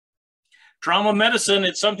trauma medicine,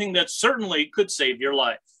 it's something that certainly could save your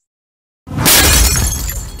life.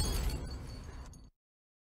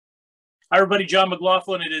 Hi, everybody. John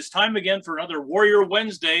McLaughlin. It is time again for another Warrior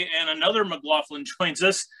Wednesday, and another McLaughlin joins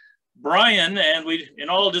us, Brian. And in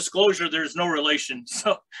all disclosure, there's no relation.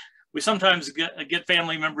 So we sometimes get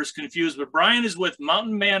family members confused, but Brian is with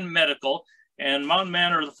Mountain Man Medical, and Mountain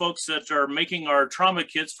Man are the folks that are making our trauma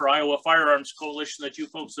kits for Iowa Firearms Coalition that you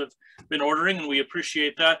folks have been ordering, and we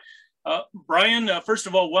appreciate that. Brian, first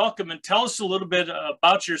of all, welcome, and tell us a little bit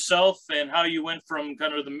about yourself and how you went from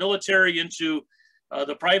kind of the military into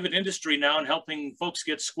the private industry now and helping folks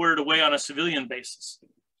get squared away on a civilian basis.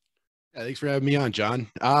 Yeah, thanks for having me on, John.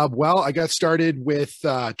 Well, I got started with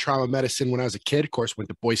trauma medicine when I was a kid. Of course, went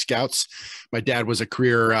to Boy Scouts. My dad was a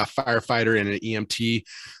career firefighter and an EMT.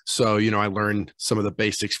 So, I learned some of the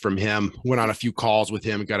basics from him, went on a few calls with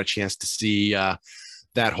him and got a chance to see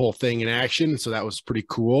that whole thing in action. So that was pretty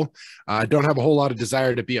cool. I don't have a whole lot of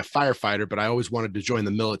desire to be a firefighter, but I always wanted to join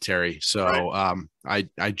the military. So right.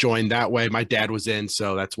 I joined that way. My dad was in,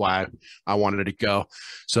 so that's why I wanted to go.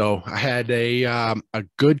 So I had a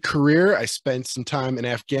good career. I spent some time in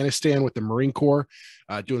Afghanistan with the Marine Corps,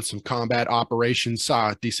 doing some combat operations, saw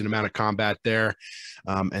a decent amount of combat there.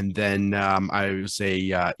 And then I was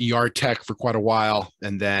a ER tech for quite a while,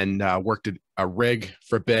 and then worked at a rig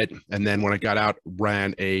for a bit. And then when I got out,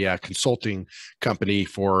 ran a consulting company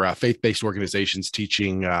for faith-based organizations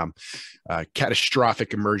teaching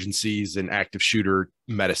catastrophic emergencies and active shooter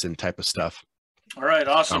medicine type of stuff. All right,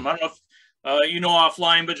 awesome. I don't know if you know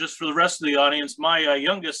offline, but just for the rest of the audience, my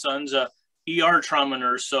youngest son's a ER trauma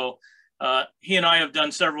nurse. So he and I have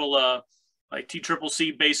done several like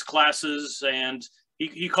TCCC based classes, and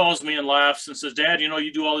he calls me and laughs and says, "Dad,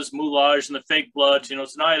 you do all this moulage and the fake blood.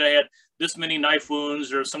 Tonight I had this many knife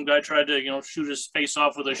wounds, or some guy tried to, shoot his face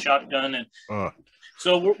off with a shotgun." And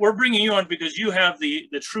so we're bringing you on because you have the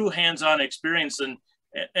true hands-on experience.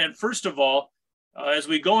 And first of all, as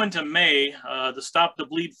we go into May, the Stop the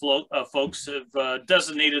Bleed folks have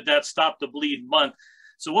designated that Stop the Bleed month.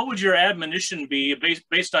 So what would your admonition be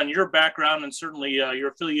based on your background and certainly your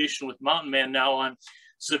affiliation with Mountain Man now on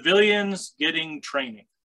civilians getting training?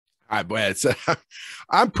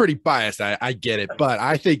 I'm pretty biased. I get it, but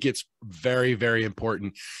I think it's very, very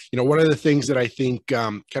important. One of the things that I think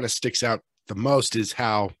kind of sticks out the most is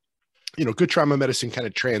how, good trauma medicine kind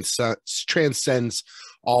of transcends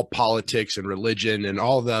all politics and religion and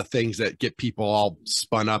all the things that get people all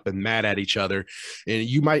spun up and mad at each other. And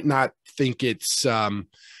you might not think it's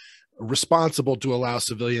responsible to allow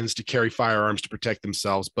civilians to carry firearms to protect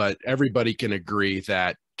themselves, but everybody can agree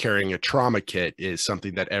that carrying a trauma kit is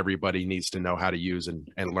something that everybody needs to know how to use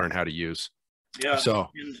and learn how to use. Yeah. So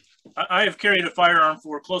I have carried a firearm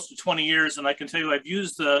for close to 20 years, and I can tell you I've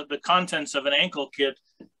used the contents of an ankle kit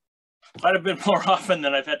quite a bit more often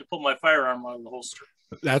than I've had to pull my firearm out of the holster.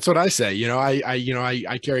 That's what I say.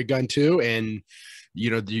 I carry a gun too, and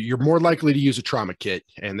you're more likely to use a trauma kit,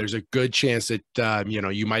 and there's a good chance that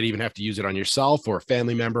you might even have to use it on yourself or a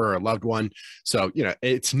family member or a loved one. So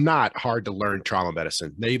it's not hard to learn trauma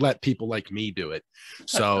medicine. They let people like me do it.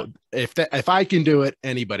 So if I can do it,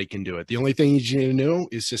 anybody can do it. The only thing you need to know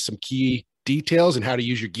is just some key details and how to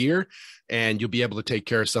use your gear, and you'll be able to take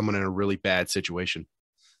care of someone in a really bad situation.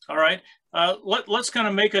 All right. Let's kind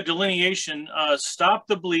of make a delineation. Stop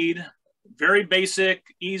the bleed. Very basic,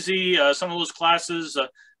 easy. Some of those classes,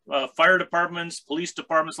 fire departments, police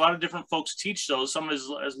departments, a lot of different folks teach those, some as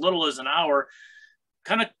little as an hour.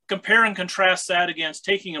 Kind of compare and contrast that against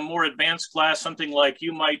taking a more advanced class, something like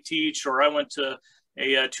you might teach, or I went to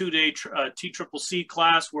a two-day TCCC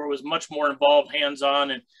class where it was much more involved,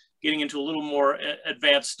 hands-on, and getting into a little more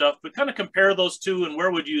advanced stuff. But kind of compare those two, and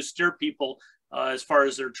where would you steer people as far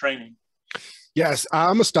as their training? Yes,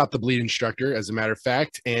 I'm a Stop the Bleed instructor, as a matter of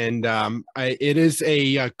fact, and it is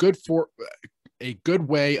a good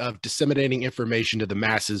way of disseminating information to the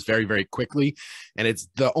masses very, very quickly. And it's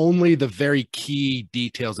only the very key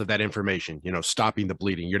details of that information, stopping the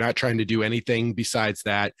bleeding. You're not trying to do anything besides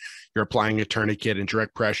that. You're applying a tourniquet and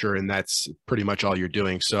direct pressure, and that's pretty much all you're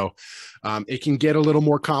doing. So it can get a little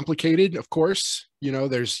more complicated, of course.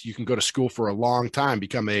 You can go to school for a long time,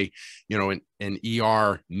 become an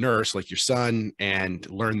ER nurse like your son, and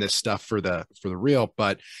learn this stuff for the real.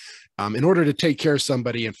 But in order to take care of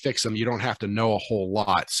somebody and fix them, you don't have to know a whole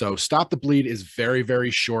lot. So Stop the Bleed is very,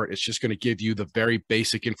 very short. It's just going to give you the very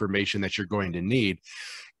basic information that you're going to need.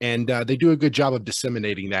 And they do a good job of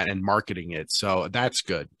disseminating that and marketing it. So that's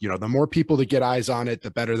good. The more people that get eyes on it,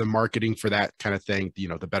 the better the marketing for that kind of thing,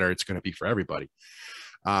 the better it's going to be for everybody.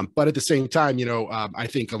 But at the same time, I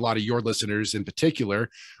think a lot of your listeners in particular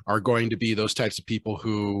are going to be those types of people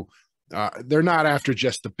who they're not after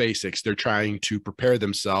just the basics. They're trying to prepare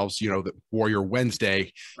themselves, the Warrior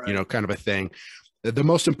Wednesday, Right. kind of a thing. The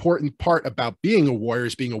most important part about being a warrior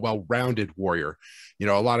is being a well-rounded warrior. A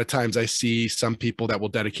lot of times I see some people that will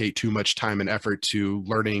dedicate too much time and effort to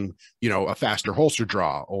learning, a faster holster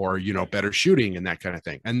draw or, better shooting and that kind of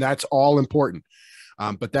thing. And that's all important.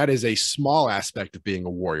 But that is a small aspect of being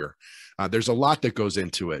a warrior. There's a lot that goes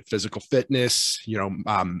into it: physical fitness,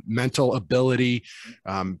 mental ability,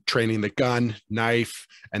 training the gun, knife,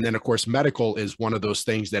 and then of course medical is one of those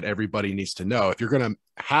things that everybody needs to know. If you're going to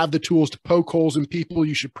have the tools to poke holes in people,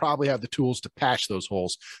 you should probably have the tools to patch those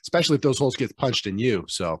holes, especially if those holes get punched in you.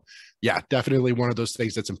 So yeah, definitely one of those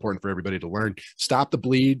things that's important for everybody to learn. Stop the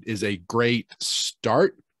bleed is a great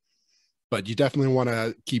start, but you definitely want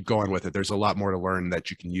to keep going with it. There's a lot more to learn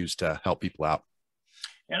that you can use to help people out.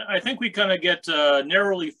 And I think we kind of get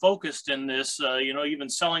narrowly focused in this, even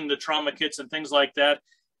selling the trauma kits and things like that.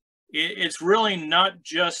 It's really not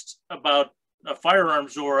just about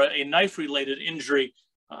firearms or a knife related injury.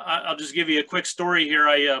 I'll just give you a quick story here.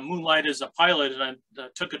 I moonlight as a pilot, and I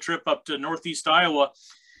took a trip up to Northeast Iowa.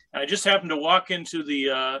 And I just happened to walk into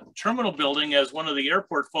the terminal building as one of the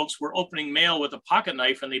airport folks were opening mail with a pocket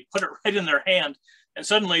knife, and they put it right in their hand. And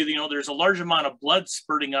suddenly, there's a large amount of blood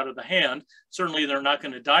spurting out of the hand. Certainly, they're not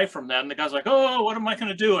going to die from that. And the guy's like, "Oh, what am I going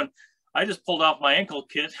to do?" And I just pulled off my ankle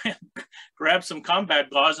kit and grabbed some combat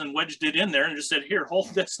gauze and wedged it in there and just said, "Here,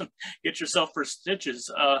 hold this and get yourself for stitches."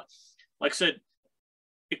 Like I said,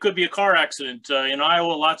 it could be a car accident. In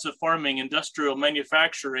Iowa, lots of farming, industrial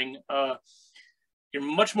manufacturing. You're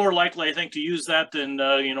much more likely, I think, to use that than,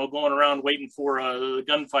 going around waiting for the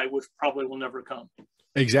gunfight, which probably will never come.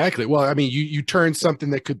 Exactly. Well, I mean, you turn something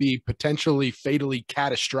that could be potentially fatally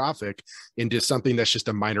catastrophic into something that's just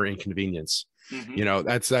a minor inconvenience. Mm-hmm.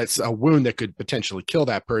 That's a wound that could potentially kill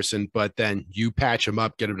that person, but then you patch them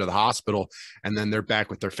up, get them to the hospital, and then they're back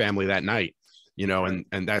with their family that night, and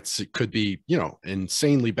it could be,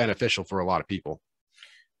 insanely beneficial for a lot of people.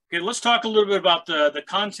 Okay, let's talk a little bit about the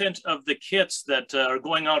content of the kits that are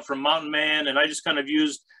going out from Mountain Man. And I just kind of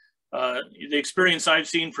used the experience I've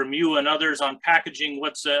seen from you and others on packaging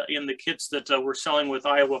what's in the kits that we're selling with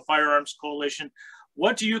Iowa Firearms Coalition.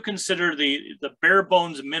 What do you consider the bare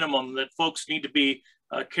bones minimum that folks need to be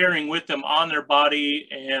carrying with them on their body,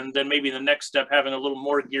 and then maybe the next step, having a little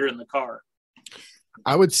more gear in the car?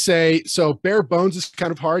 I would say, so bare bones is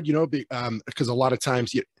kind of hard, because a lot of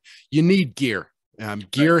times you need gear.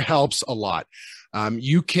 Gear helps a lot.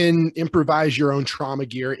 You can improvise your own trauma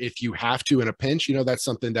gear if you have to in a pinch. That's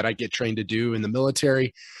something that I get trained to do in the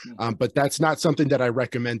military, but that's not something that I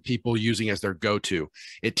recommend people using as their go-to.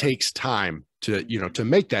 It takes time to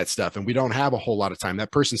make that stuff, and we don't have a whole lot of time.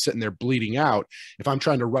 That person's sitting there bleeding out. If I'm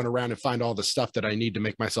trying to run around and find all the stuff that I need to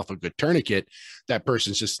make myself a good tourniquet, that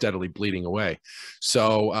person's just steadily bleeding away.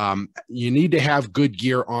 So you need to have good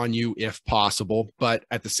gear on you if possible, but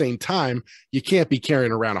at the same time, you can't be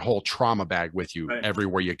carrying around a whole trauma bag with you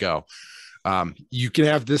everywhere you go. You can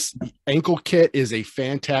have this ankle kit is a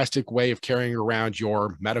fantastic way of carrying around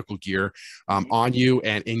your medical gear on you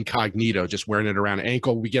and incognito, just wearing it around an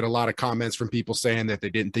ankle. We get a lot of comments from people saying that they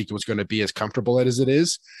didn't think it was going to be as comfortable as it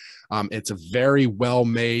is. It's a very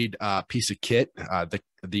well-made piece of kit,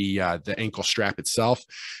 the ankle strap itself.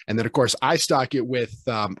 And then of course I stock it with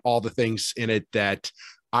all the things in it that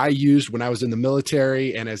I used when I was in the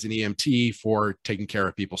military and as an EMT for taking care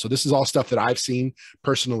of people. So this is all stuff that I've seen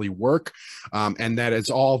personally work, and that has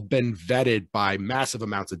all been vetted by massive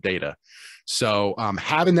amounts of data. So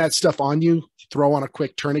having that stuff on you, throw on a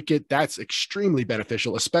quick tourniquet, that's extremely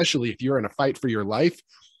beneficial, especially if you're in a fight for your life.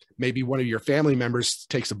 Maybe one of your family members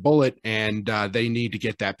takes a bullet and they need to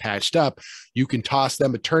get that patched up. You can toss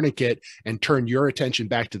them a tourniquet and turn your attention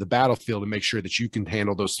back to the battlefield and make sure that you can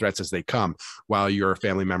handle those threats as they come while your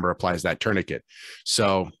family member applies that tourniquet.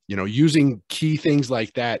 So, using key things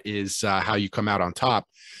like that is how you come out on top.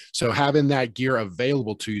 So having that gear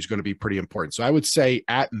available to you is going to be pretty important. So I would say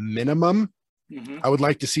at minimum, I would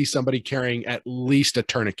like to see somebody carrying at least a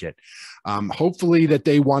tourniquet. Hopefully that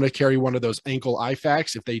they want to carry one of those ankle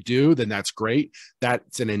IFACs. If they do, then that's great.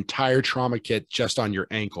 That's an entire trauma kit just on your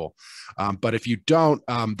ankle. But if you don't,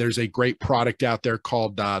 there's a great product out there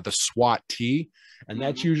called the SWAT T, and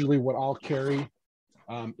that's usually what I'll carry.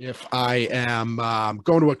 If I am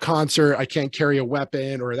going to a concert, I can't carry a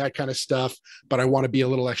weapon or that kind of stuff, but I want to be a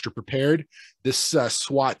little extra prepared. This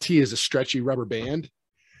SWAT T is a stretchy rubber band.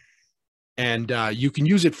 And you can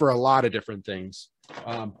use it for a lot of different things,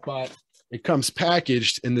 but it comes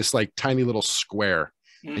packaged in this like tiny little square.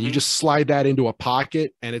 and you just slide that into a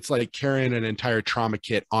pocket, and it's like carrying an entire trauma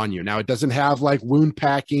kit on you. Now, it doesn't have like wound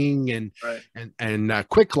packing and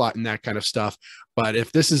quick clot and that kind of stuff. But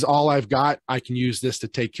if this is all I've got, I can use this to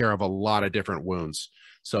take care of a lot of different wounds.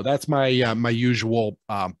 So that's my my usual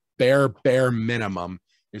bare minimum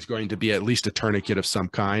is going to be at least a tourniquet of some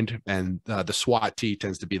kind, and the SWAT T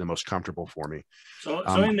tends to be the most comfortable for me. So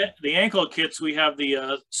in the ankle kits, we have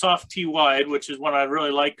the soft T wide, which is one I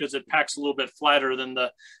really like because it packs a little bit flatter than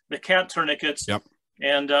the cat tourniquets. Yep.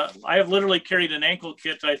 And I have literally carried an ankle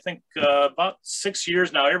kit, I think about 6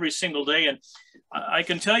 years now, every single day. And I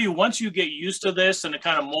can tell you, once you get used to this and it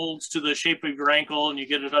kind of molds to the shape of your ankle and you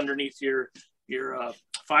get it underneath your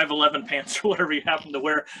 511 pants or whatever you happen to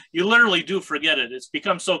wear, you literally do forget it. It's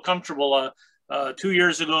become so comfortable. 2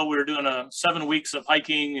 years ago, we were doing 7 weeks of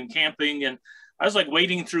hiking and camping, and I was like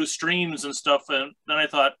wading through streams and stuff. And then I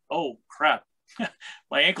thought, oh crap,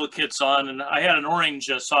 my ankle kit's on. And I had an orange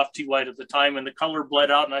soft T white at the time, and the color bled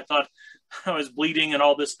out, and I thought I was bleeding and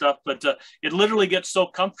all this stuff. But it literally gets so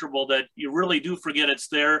comfortable that you really do forget it's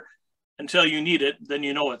there until you need it. Then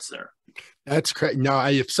you know it's there. That's correct. No,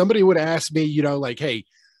 if somebody would ask me, like, hey,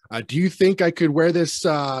 do you think I could wear this,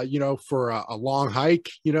 for a long hike,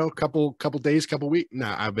 couple days, couple weeks?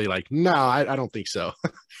 No, I'd be like, no, I don't think so.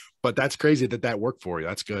 But that's crazy that worked for you.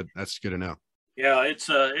 That's good. That's good to know. Yeah,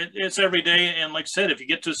 it's every day. And like I said, if you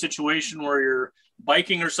get to a situation where you're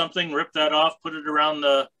biking or something, rip that off, put it around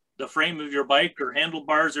the frame of your bike or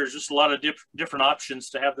handlebars. There's just a lot of different options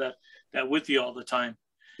to have that with you all the time.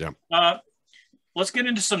 Yeah. Let's get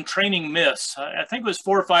into some training myths. I think it was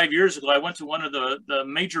 4 or 5 years ago, I went to one of the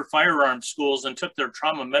major firearms schools and took their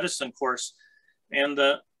trauma medicine course. And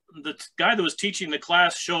the guy that was teaching the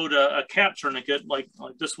class showed a cat tourniquet, like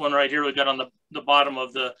this one right here we got on the bottom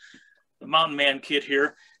of the Mountain Man kit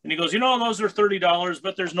here. And he goes, those are $30,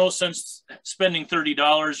 but there's no sense spending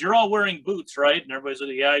 $30. You're all wearing boots, right? And everybody's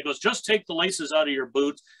like, yeah. He goes, just take the laces out of your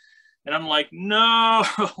boots. And I'm like, no.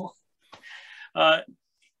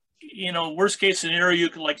 Worst case scenario, you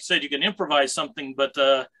can, like you said, you can improvise something, but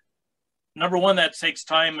number one, that takes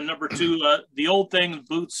time. And number two, the old thing,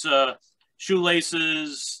 boots,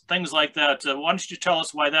 shoelaces, things like that. Why don't you tell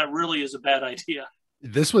us why that really is a bad idea?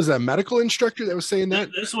 This was a medical instructor that was saying that?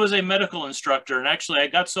 This was a medical instructor. And actually, I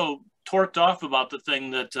got so torqued off about the thing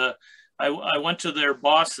that I went to their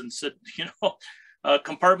boss and said,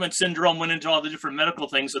 compartment syndrome, went into all the different medical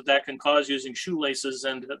things that can cause using shoelaces,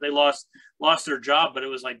 and they lost their job. But it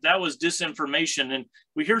was like, that was disinformation. And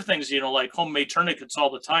we hear things, like homemade tourniquets all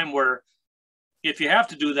the time, where if you have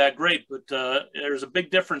to do that, great. But there's a big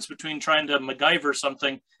difference between trying to MacGyver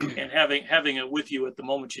something and having it with you at the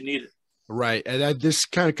moment you need it. Right. And this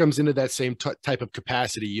kind of comes into that same type of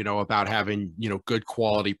capacity, about having, good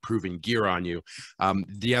quality proven gear on you.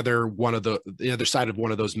 The other side of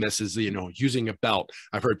one of those myths is, using a belt.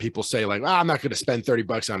 I've heard people say like, I'm not going to spend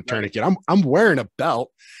 $30 on a tourniquet. I'm wearing a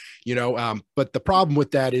belt. But the problem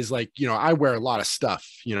with that is like, I wear a lot of stuff,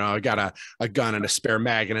 I got a gun and a spare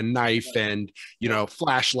mag and a knife and,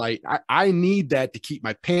 flashlight. I need that to keep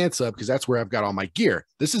my pants up because that's where I've got all my gear.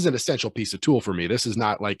 This is an essential piece of tool for me. This is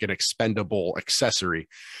not like an expendable accessory.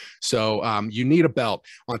 So you need a belt.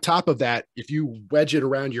 On top of that, if you wedge it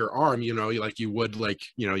around your arm, like you would, like,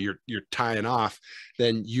 you're tying off,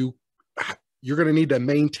 then you're going to need to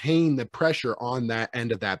maintain the pressure on that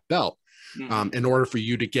end of that belt. In order for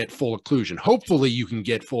you to get full occlusion. Hopefully you can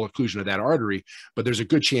get full occlusion of that artery, but there's a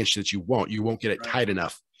good chance that you won't get it tight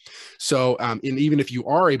enough. So, and even if you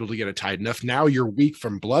are able to get it tight enough, now you're weak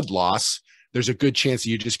from blood loss. There's a good chance that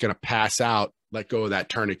you're just going to pass out, let go of that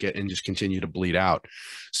tourniquet, and just continue to bleed out.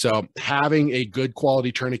 So having a good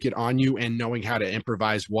quality tourniquet on you and knowing how to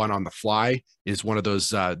improvise one on the fly is one of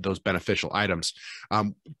those beneficial items.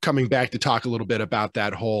 Coming back to talk a little bit about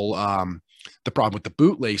that whole, the problem with the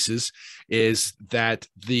boot laces is that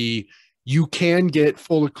you can get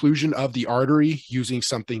full occlusion of the artery using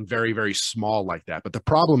something very, very small like that. But the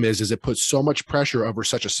problem is it puts so much pressure over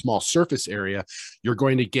such a small surface area, you're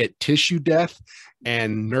going to get tissue death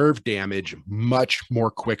and nerve damage much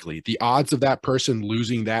more quickly. The odds of that person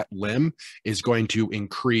losing that limb is going to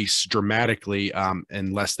increase dramatically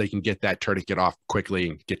unless they can get that tourniquet off quickly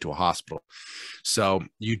and get to a hospital. So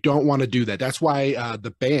you don't want to do that. That's why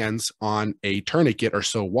the bands on a tourniquet are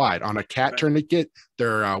so wide. On a cat tourniquet,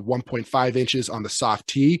 they're 1.5 inches. On the soft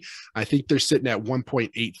T, I think they're sitting at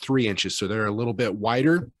 1.83 inches. So they're a little bit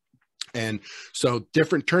wider. And so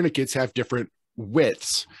different tourniquets have different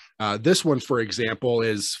widths. This one, for example,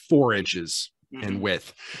 is 4 inches and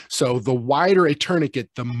width. So the wider a tourniquet,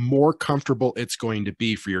 the more comfortable it's going to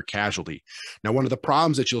be for your casualty. Now, one of the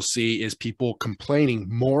problems that you'll see is people complaining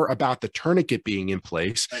more about the tourniquet being in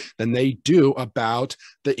place than they do about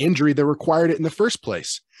the injury that required it in the first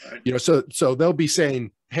place. You know, so they'll be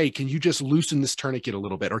saying, hey, can you just loosen this tourniquet a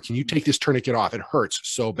little bit? Or can you take this tourniquet off? It hurts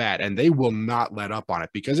so bad. And they will not let up on it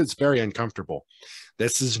because it's very uncomfortable.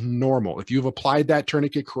 This is normal. If you've applied that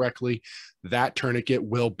tourniquet correctly, that tourniquet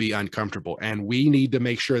will be uncomfortable. And we need to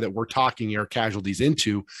make sure that we're talking our casualties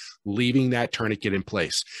into leaving that tourniquet in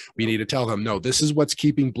place. We need to tell them, no, this is what's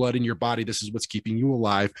keeping blood in your body. This is what's keeping you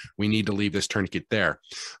alive. We need to leave this tourniquet there.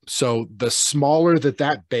 So the smaller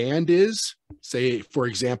that band is, say, for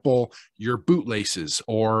example, your bootlaces,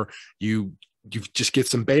 or you just get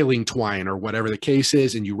some baling twine or whatever the case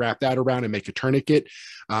is, and you wrap that around and make a tourniquet,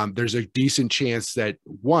 there's a decent chance that,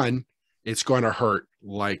 one, it's going to hurt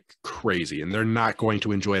like crazy and they're not going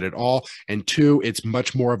to enjoy it at all. And two, it's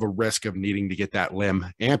much more of a risk of needing to get that limb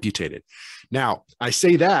amputated. Now, I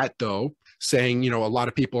say that though, saying, you know, a lot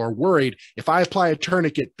of people are worried if I apply a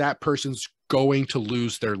tourniquet, that person's going to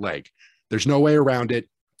lose their leg. There's no way around it.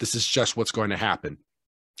 This is just what's going to happen.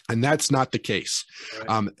 And that's not the case.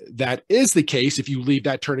 Right. That is the case if you leave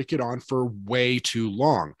that tourniquet on for way too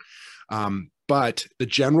long. But the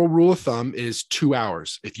general rule of thumb is 2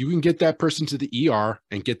 hours. If you can get that person to the ER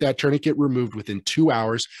and get that tourniquet removed within 2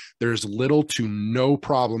 hours, there's little to no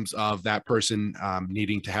problems of that person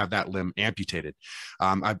needing to have that limb amputated.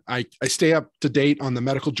 I stay up to date on the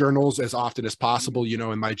medical journals as often as possible, you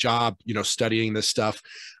know, in my job, you know, studying this stuff,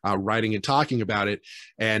 writing and talking about it.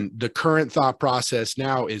 And the current thought process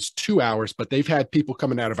now is 2 hours, but they've had people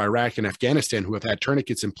coming out of Iraq and Afghanistan who have had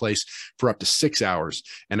tourniquets in place for up to 6 hours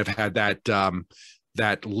and have had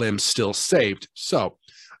that limb still saved. So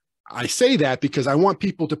I say that because I want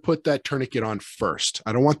people to put that tourniquet on first.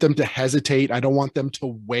 I don't want them to hesitate. I don't want them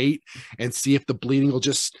to wait and see if the bleeding will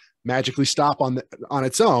just magically stop on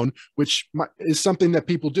its own, which is something that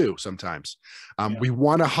people do sometimes. We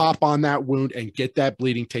want to hop on that wound and get that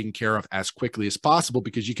bleeding taken care of as quickly as possible,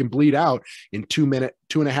 because you can bleed out in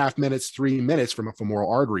 2.5 minutes, 3 minutes from a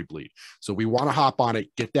femoral artery bleed. So we want to hop on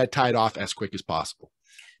it, get that tied off as quick as possible.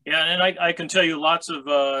 Yeah, and I can tell you lots of,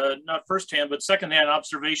 not firsthand, but secondhand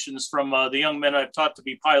observations from the young men I've taught to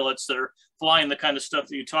be pilots that are flying the kind of stuff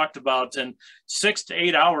that you talked about. And 6 to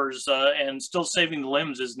 8 hours and still saving the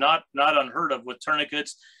limbs is not unheard of with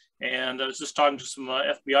tourniquets. And I was just talking to some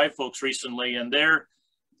FBI folks recently, and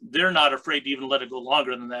they're not afraid to even let it go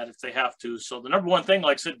longer than that if they have to. So the number one thing,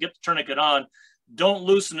 like I said, get the tourniquet on. Don't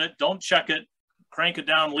loosen it. Don't check it. Crank it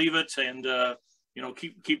down, leave it, and you know,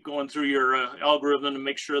 keep going through your algorithm to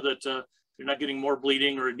make sure that you're not getting more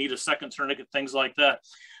bleeding or need a second tourniquet, things like that.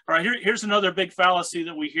 All right, here's another big fallacy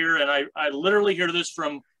that we hear, and I literally hear this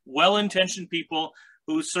from well-intentioned people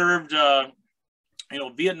who served, you know,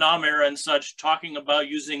 Vietnam era and such, talking about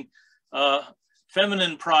using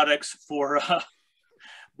feminine products for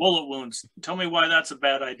bullet wounds. Tell me why that's a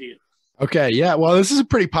bad idea. Okay. Yeah. Well, this is a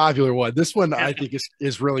pretty popular one. This one I think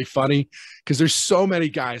is really funny because there's so many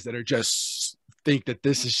guys that are just think that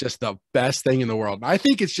this is just the best thing in the world. And I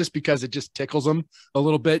think it's just because it just tickles them a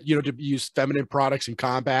little bit, you know, to use feminine products in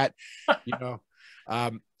combat, you know.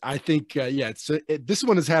 I think, this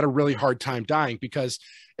one has had a really hard time dying because,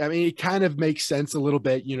 I mean, it kind of makes sense a little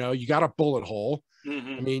bit, you know, you got a bullet hole.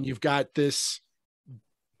 Mm-hmm. I mean, you've got this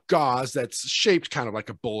gauze that's shaped kind of like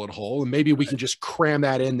a bullet hole, and maybe we can just cram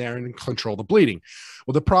that in there and control the bleeding.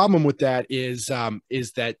 Well, the problem with that is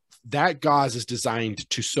that gauze is designed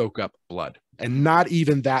to soak up blood, and not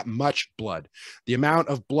even that much blood. The amount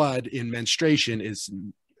of blood in menstruation is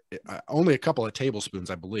only a couple of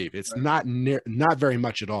tablespoons, I believe. It's not very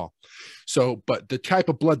much at all. So, but the type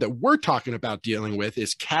of blood that we're talking about dealing with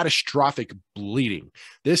is catastrophic bleeding.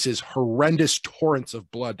 This is horrendous torrents of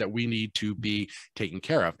blood that we need to be taken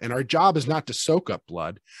care of. And our job is not to soak up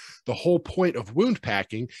blood. The whole point of wound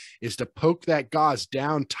packing is to poke that gauze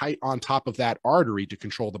down tight on top of that artery to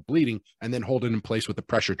control the bleeding and then hold it in place with the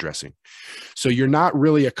pressure dressing. So you're not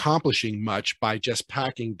really accomplishing much by just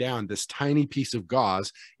packing down this tiny piece of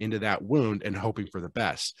gauze into that wound and hoping for the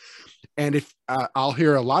best. And if I'll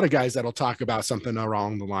hear a lot of guys that'll talk about something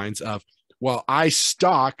along the lines of, well, I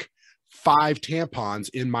stock 5 tampons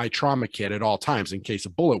in my trauma kit at all times in case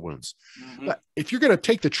of bullet wounds. Mm-hmm. But if you're going to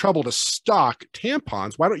take the trouble to stock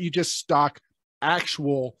tampons, why don't you just stock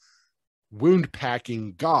actual wound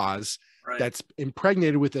packing gauze that's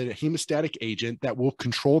impregnated with a hemostatic agent that will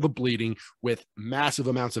control the bleeding with massive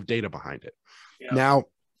amounts of data behind it. Yeah. Now,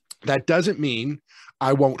 that doesn't mean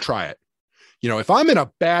I won't try it. You know, if I'm in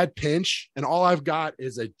a bad pinch and all I've got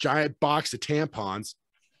is a giant box of tampons,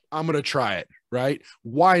 I'm going to try it, right?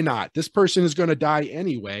 Why not? This person is going to die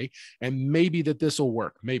anyway, and maybe this will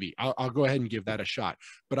work. Maybe I'll go ahead and give that a shot,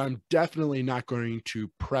 but I'm definitely not going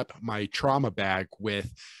to prep my trauma bag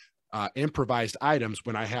with improvised items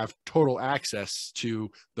when I have total access to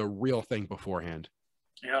the real thing beforehand.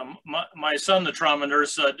 Yeah, my son, the trauma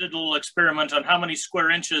nurse, did a little experiment on how many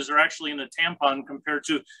square inches are actually in a tampon compared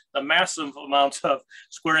to the massive amount of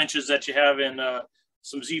square inches that you have in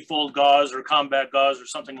some Z-fold gauze or combat gauze or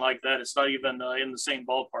something like that. It's not even in the same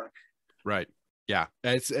ballpark. Right. Yeah.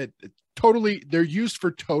 It's totally, they're used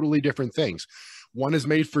for totally different things. One is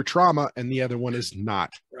made for trauma and the other one is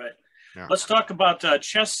not. Right. Yeah. Let's talk about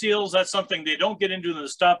chest seals. That's something they don't get into in the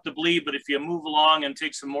Stop the Bleed, but if you move along and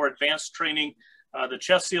take some more advanced training, the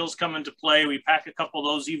chest seals come into play. We pack a couple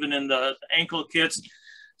of those even in the ankle kits.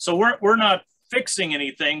 So we're not fixing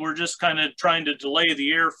anything. We're just kind of trying to delay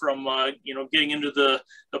the air from, getting into the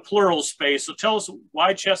pleural space. So tell us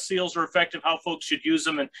why chest seals are effective, how folks should use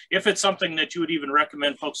them, and if it's something that you would even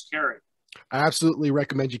recommend folks carry. I absolutely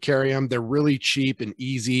recommend you carry them. They're really cheap and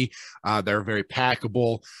easy. They're very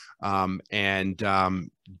packable and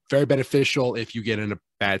very beneficial if you get in a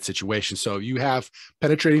bad situation. So you have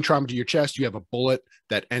penetrating trauma to your chest, you have a bullet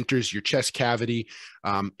that enters your chest cavity.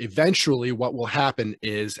 Eventually what will happen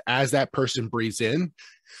is as that person breathes in,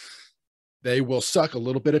 they will suck a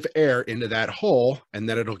little bit of air into that hole and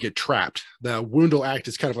then it'll get trapped. The wound will act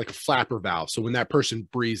as kind of like a flapper valve. So when that person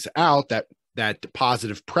breathes out, that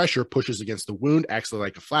positive pressure pushes against the wound, acts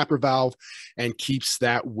like a flapper valve, and keeps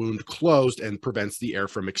that wound closed and prevents the air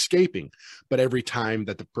from escaping. But every time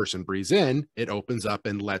that the person breathes in, it opens up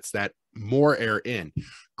and lets that more air in.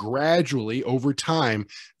 Gradually, over time,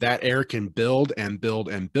 that air can build and build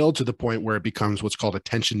and build to the point where it becomes what's called a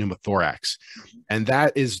tension pneumothorax. And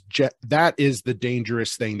that is the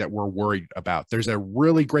dangerous thing that we're worried about. There's a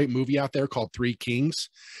really great movie out there called Three Kings.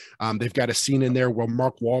 They've got a scene in there where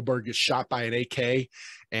Mark Wahlberg is shot by an AK,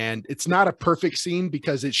 and it's not a perfect scene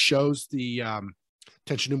because it shows the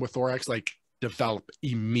tension pneumothorax like develop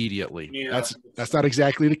immediately. Yeah. That's not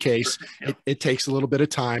exactly the case. Yeah. It takes a little bit of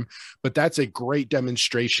time, but that's a great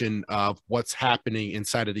demonstration of what's happening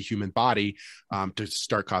inside of the human body to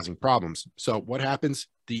start causing problems. So what happens?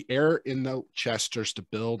 The air in the chest starts to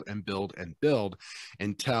build and build and build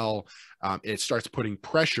until it starts putting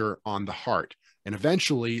pressure on the heart. And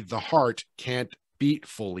eventually the heart can't beat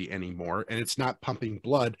fully anymore, and it's not pumping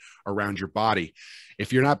blood around your body.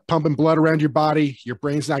 If you're not pumping blood around your body, your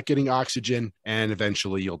brain's not getting oxygen, and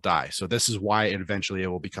eventually you'll die. So this is why it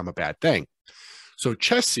will become a bad thing. So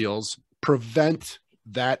chest seals prevent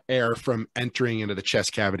that air from entering into the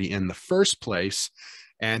chest cavity in the first place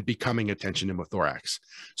and becoming a tension pneumothorax.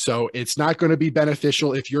 So it's not going to be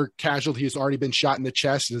beneficial if your casualty has already been shot in the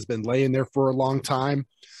chest and has been laying there for a long time.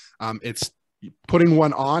 Putting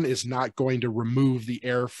one on is not going to remove the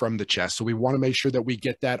air from the chest. So we want to make sure that we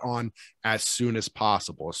get that on as soon as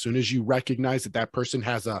possible. As soon as you recognize that that person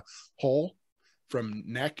has a hole from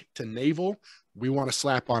neck to navel, we want to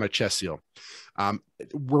slap on a chest seal.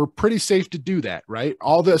 We're pretty safe to do that, right?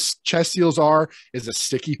 All this chest seals is a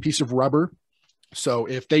sticky piece of rubber. So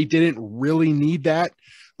if they didn't really need that,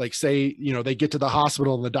 like say, they get to the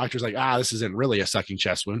hospital and the doctor's like, this isn't really a sucking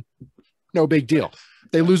chest wound. No big deal.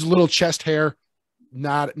 They lose a little chest hair,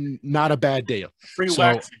 not a bad deal.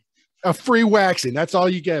 Waxing. A free waxing. That's all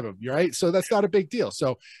you give them, right? So that's not a big deal.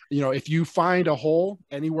 So, if you find a hole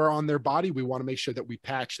anywhere on their body, we want to make sure that we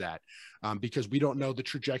patch that because we don't know the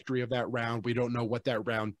trajectory of that round. We don't know what that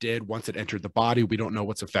round did once it entered the body. We don't know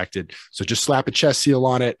what's affected. So just slap a chest seal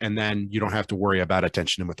on it, and then you don't have to worry about a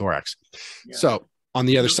tension pneumothorax. Yeah. So on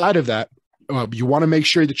the other side of that, you want to make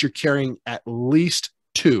sure that you're carrying at least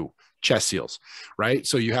 2 chest seals, right?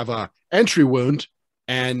 So you have a entry wound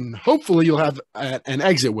and hopefully you'll have an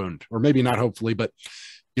exit wound, or maybe not hopefully, but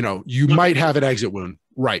you might have an exit wound,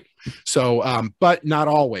 right? So, but not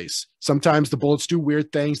always. Sometimes the bullets do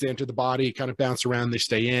weird things. They enter the body, kind of bounce around, they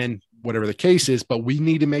stay in, whatever the case is, but we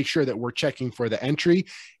need to make sure that we're checking for the entry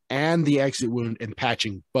and the exit wound and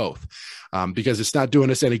patching both because it's not doing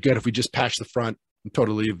us any good if we just patch the front and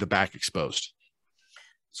totally leave the back exposed.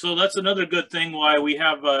 So that's another good thing why we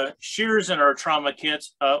have shears in our trauma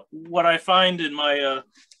kits. What I find in my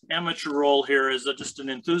amateur role here as just an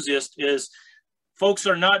enthusiast is folks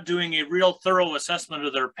are not doing a real thorough assessment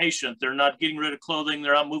of their patient. They're not getting rid of clothing.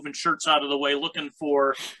 They're not moving shirts out of the way, looking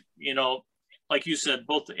for, like you said,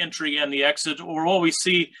 both the entry and the exit. Or what we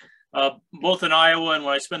see both in Iowa and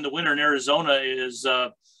when I spend the winter in Arizona is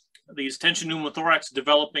these tension pneumothorax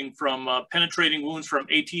developing from penetrating wounds from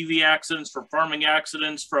ATV accidents, from farming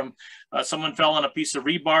accidents, from someone fell on a piece of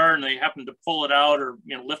rebar and they happen to pull it out or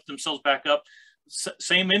lift themselves back up.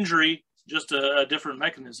 same injury, just a different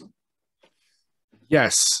mechanism.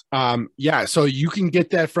 Yes. Yeah. So you can get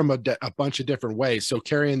that from a bunch of different ways. So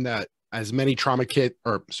carrying that as many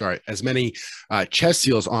as many chest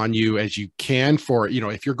seals on you as you can for,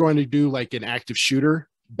 if you're going to do like an active shooter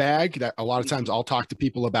bag, that a lot of times I'll talk to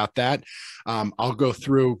people about that. I'll go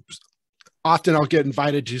through. Often I'll get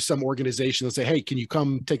invited to some organization and say, hey, can you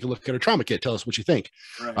come take a look at a trauma kit? Tell us what you think.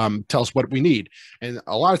 Right. Tell us what we need. And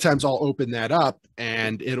a lot of times I'll open that up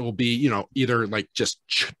and it'll be, either like just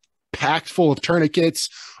packed full of tourniquets,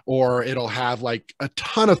 or it'll have like a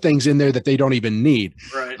ton of things in there that they don't even need.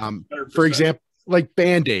 Right. For example, like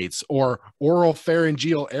Band-Aids or oral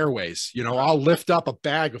pharyngeal airways. I'll lift up a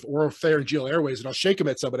bag of oral pharyngeal airways and I'll shake them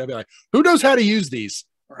at somebody. I'll be like, who knows how to use these?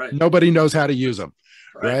 Right. Nobody knows how to use them.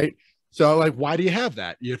 Right. So like, why do you have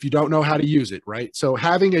that if you don't know how to use it? Right. So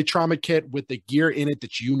having a trauma kit with the gear in it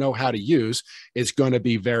that you know how to use is going to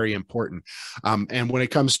be very important. And when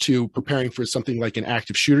it comes to preparing for something like an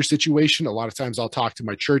active shooter situation, a lot of times I'll talk to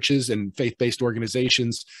my churches and faith-based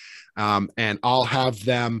organizations, and I'll have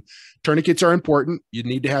them. Tourniquets are important. You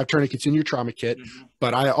need to have tourniquets in your trauma kit,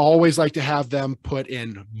 but I always like to have them put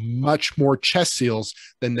in much more chest seals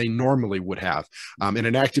than they normally would have. In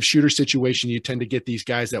an active shooter situation, you tend to get these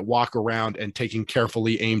guys that walk around and taking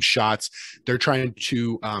carefully aimed shots. They're trying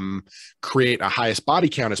to create a highest body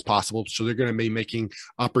count as possible. So they're going to be making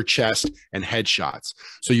upper chest and head shots.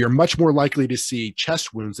 So you're much more likely to see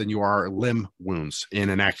chest wounds than you are limb wounds in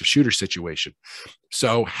an active shooter situation.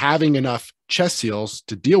 So having enough chest seals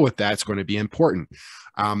to deal with that is going to be important.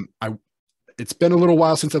 It's been a little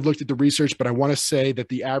while since I've looked at the research, but I want to say that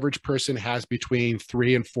the average person has between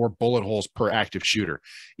 3 and 4 bullet holes per active shooter.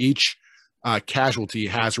 Each casualty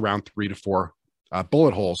has around 3 to 4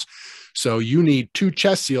 bullet holes. So you need 2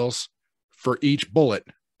 chest seals for each bullet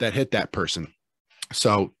that hit that person.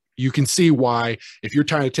 So you can see why, if you're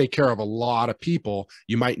trying to take care of a lot of people,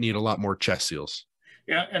 you might need a lot more chest seals.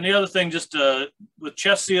 Yeah, and the other thing, just with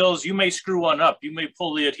chest seals, you may screw one up. You may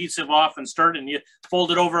pull the adhesive off and start, and you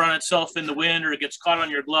fold it over on itself in the wind, or it gets caught on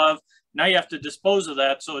your glove. Now you have to dispose of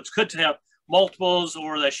that. So it's good to have multiples,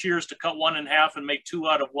 or the shears to cut one in half and make 2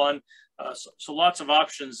 out of 1. So lots of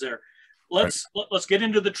options there. Let's get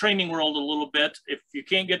into the training world a little bit. If you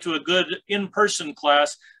can't get to a good in-person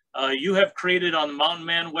class, you have created on the Mountain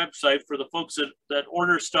Man website for the folks that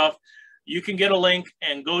order stuff. You can get a link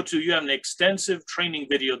and go to, you have an extensive training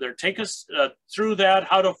video there. Take us through that.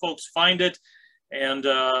 How do folks find it? And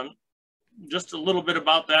just a little bit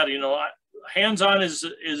about that. Hands-on is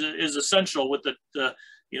essential with the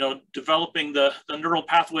developing the neural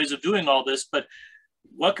pathways of doing all this. But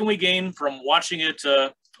what can we gain from watching it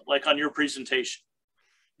like on your presentation?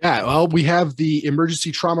 Yeah, well, we have the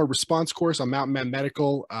emergency trauma response course on Mountain Man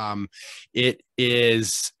Medical. It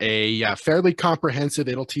is a fairly comprehensive.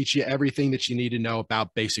 It'll teach you everything that you need to know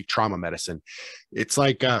about basic trauma medicine. It's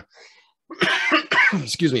like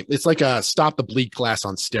excuse me, it's like a stop the bleed class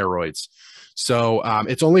on steroids. So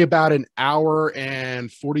it's only about an hour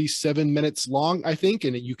and 47 minutes long, I think,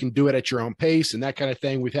 and you can do it at your own pace and that kind of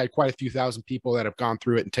thing. We've had quite a few thousand people that have gone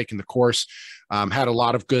through it and taken the course. Had a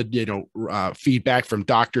lot of good, feedback from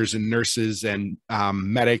doctors and nurses and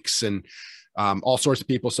medics and all sorts of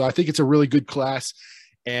people. So I think it's a really good class,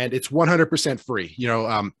 and it's 100% free.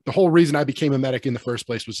 The whole reason I became a medic in the first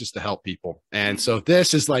place was just to help people. And so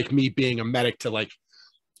this is like me being a medic to like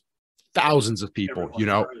thousands of people,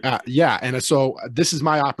 yeah. And so this is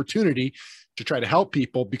my opportunity to try to help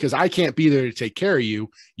people, because I can't be there to take care of you.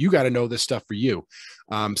 You got to know this stuff for you.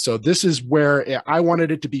 So this is where I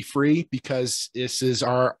wanted it to be free, because this is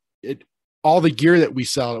all the gear that we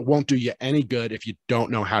sell. It won't do you any good if you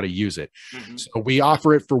don't know how to use it. So we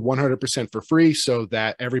offer it for 100% for free, so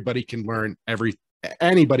that everybody can learn.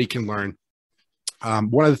 Anybody can learn.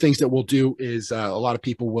 One of the things that we'll do is a lot of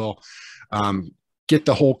people will get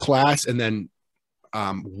the whole class and then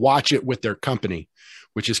watch it with their company,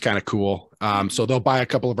 which is kind of cool. So they'll buy a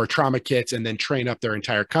couple of our trauma kits and then train up their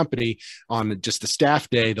entire company on just the staff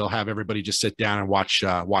day. They'll have everybody just sit down and watch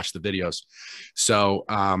the videos. So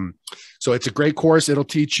it's a great course. It'll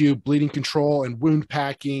teach you bleeding control and wound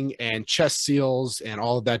packing and chest seals and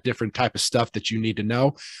all of that different type of stuff that you need to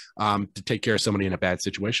know to take care of somebody in a bad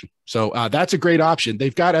situation. So that's a great option.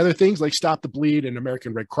 They've got other things like Stop the Bleed and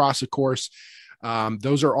American Red Cross, of course.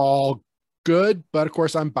 Those are all good, but of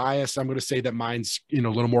course I'm biased. I'm going to say that mine's a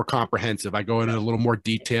little more comprehensive. I go into a little more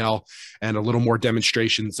detail and a little more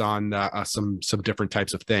demonstrations on some different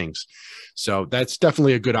types of things. So that's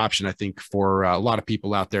definitely a good option, I think, for a lot of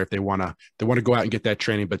people out there if they want to go out and get that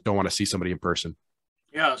training but don't want to see somebody in person.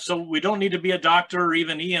 Yeah, so we don't need to be a doctor or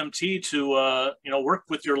even EMT to, work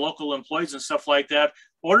with your local employees and stuff like that.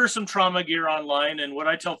 Order some trauma gear online. And what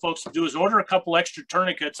I tell folks to do is order a couple extra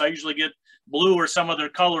tourniquets. I usually get blue or some other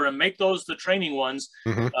color and make those the training ones,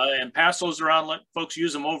 and pass those around. Let folks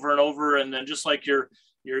use them over and over. And then just like your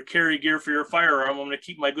carry gear for your firearm, I'm going to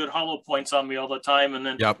keep my good hollow points on me all the time, and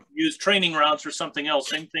then use training rounds for something else.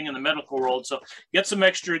 Same thing in the medical world. So get some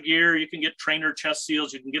extra gear. You can get trainer chest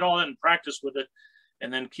seals. You can get all that and practice with it,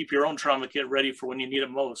 and then keep your own trauma kit ready for when you need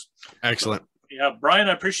it most. Excellent. So, yeah, Brian,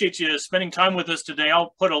 I appreciate you spending time with us today.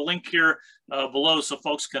 I'll put a link here below so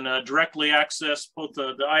folks can directly access both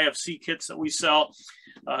the IFC kits that we sell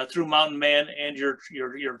through Mountain Man and your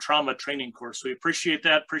trauma training course. So we appreciate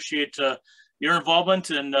that. Appreciate your involvement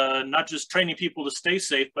and not just training people to stay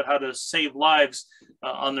safe, but how to save lives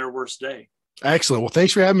on their worst day. Excellent. Well,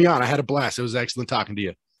 thanks for having me on. I had a blast. It was excellent talking to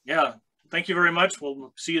you. Yeah. Thank you very much.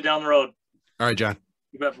 We'll see you down the road. All right, John.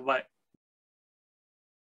 You bet. Bye-bye.